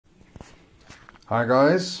Hi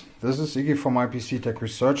guys, this is Iggy from IPCtec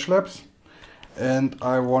Research Labs, and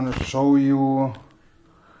I want to show you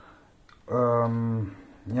a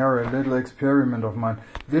little experiment of mine.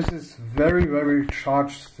 This is very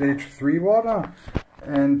charged stage 3 water,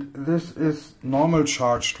 and this is normal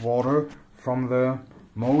charged water from the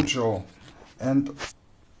moe-joe. And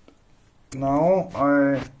now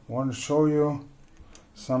I want to show you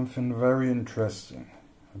something very interesting.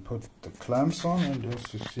 I put the clamps on, and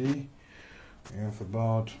as you see, we have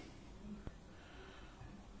about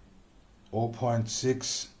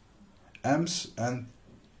 0.6 amps and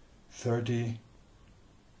 32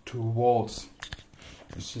 volts.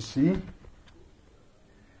 As you see,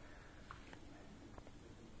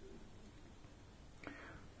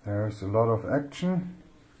 there's a lot of action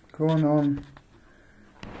going on.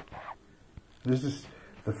 This is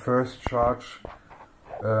the first charge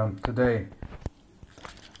today.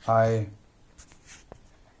 I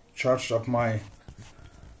charged up my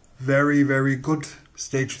very good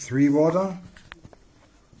stage 3 water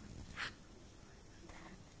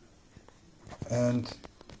and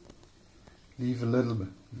leave a little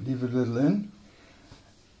in,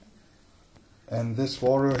 and this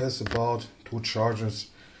water has about 2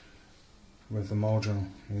 charges with the moe-joe.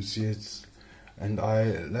 You see it's, and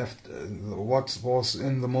I left what was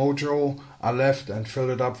in the moe-joe, I left and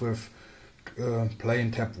filled it up with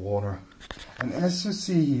plain tap water. And as you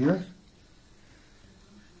see here,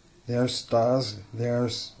 there's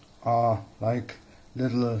like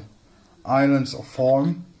little islands of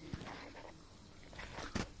foam.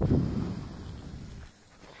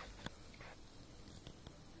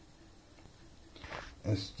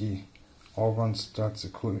 As the organ starts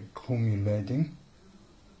accumulating.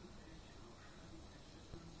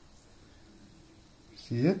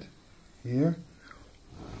 See it here?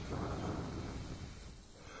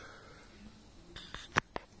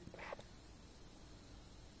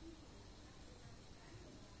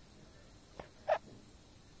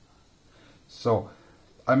 So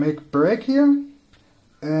I make a break here,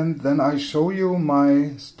 and then I show you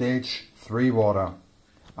my stage 3 water.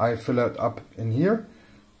 I fill it up in here,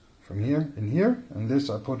 from here, in here, and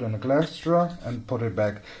this I put in a glass jar and put it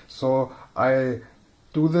back. So I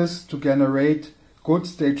do this to generate good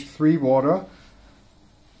stage 3 water.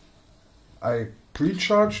 I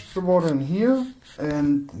pre-charged the water in here,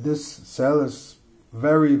 and this cell is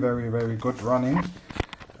very good running,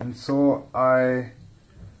 and so I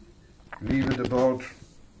leave it about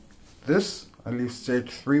this. I leave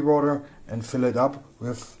stage 3 water and fill it up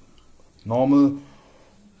with normal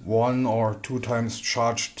 1 or 2 times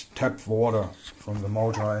charged tap water from the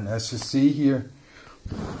moe-joe. And as you see here,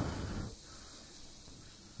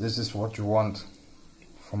 this is what you want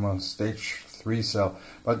from a stage 3 cell.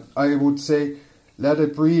 But I would say let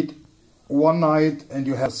it breed one night and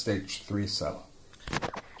you have a stage 3 cell.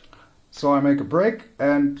 So I make a break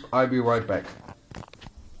and I'll be right back.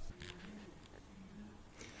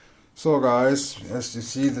 So guys, as you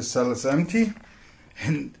see, the cell is empty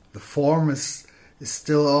and the form is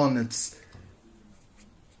still on. It's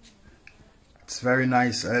very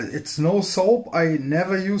nice. It's no soap. I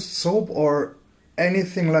never used soap or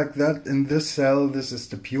anything like that in this cell. This is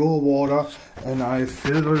the pure water, and I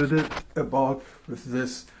filtered it about with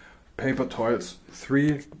this paper towels,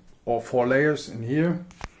 3 or 4 layers in here,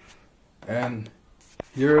 and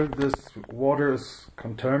here this water is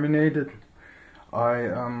contaminated.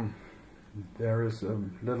 There is a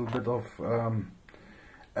little bit of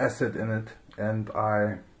acid in it, and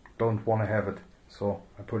I don't want to have it, so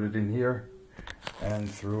I put it in here and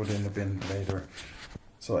threw it in the bin later.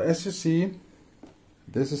 So as you see,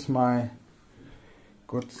 this is my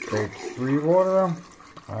good stage 3 water.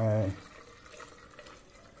 I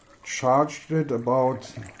charged it about,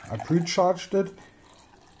 I pre-charged it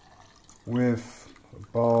with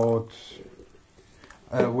about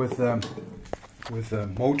with the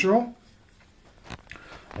moe-joe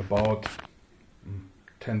about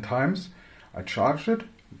 10 times. I charged it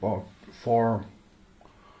about for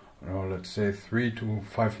let's say 3 to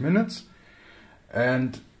 5 minutes,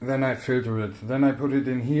 and then I filter it. Then I put it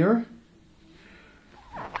in here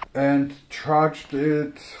and charged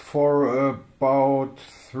it for about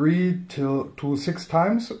 3 to 6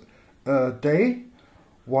 times a day,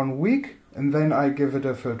 1 week, and then I give it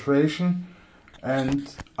a filtration,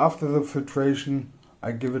 and after the filtration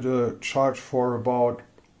I give it a charge for about,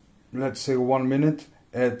 let's say, 1 minute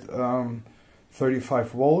at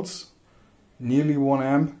 35 volts, nearly 1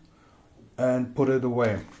 amp, and put it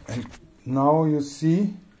away. And now you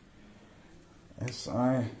see, as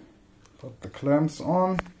I put the clamps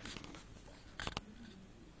on,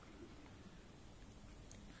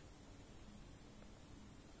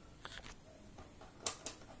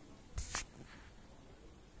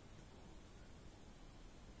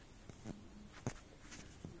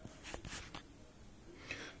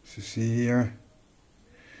 see here,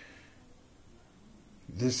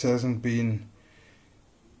 this hasn't been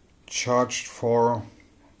charged for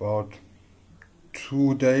about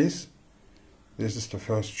 2 days. This is the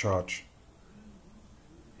first charge.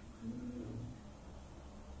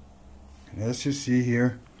 And as you see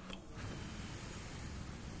here,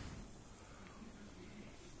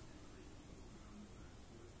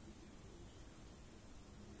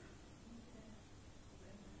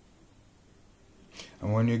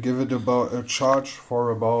 and when you give it about a charge for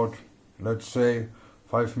about, let's say,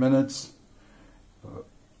 5 minutes,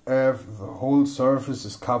 the whole surface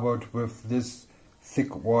is covered with this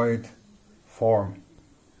thick white foam.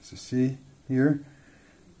 As you see here,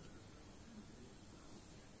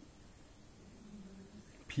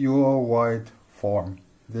 pure white foam.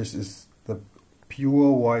 This is the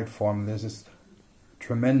pure white foam. This is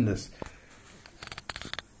tremendous.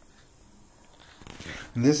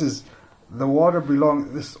 And this is the water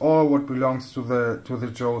this is all what belongs to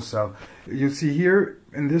the Joe cell. You see here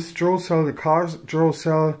in this Joe cell, the Joe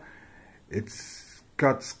cell, it's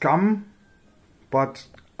got scum, but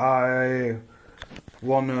I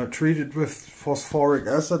wanna treat it with phosphoric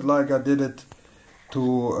acid like I did it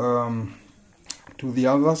to the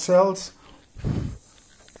other cells.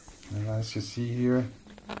 And as you see here,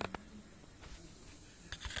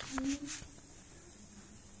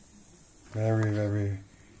 very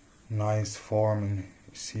nice form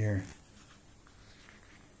is here.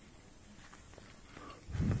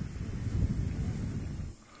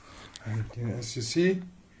 And as you see,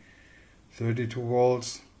 32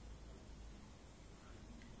 volts.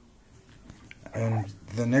 And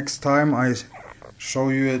the next time I show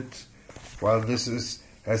you it, well, this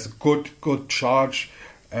has a good charge,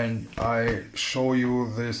 and I show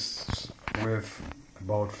you this with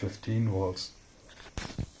about 15 volts.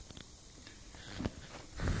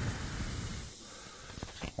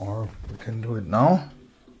 Or we can do it now.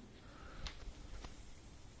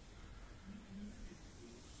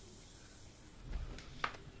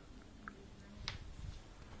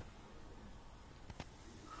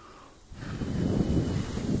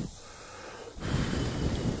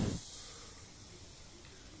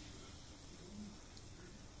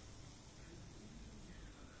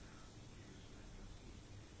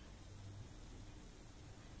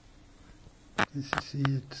 As you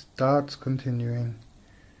see, it starts continuing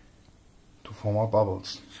to form up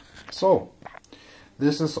bubbles. So,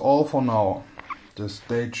 this is all for now, the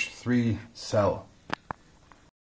stage 3 cell.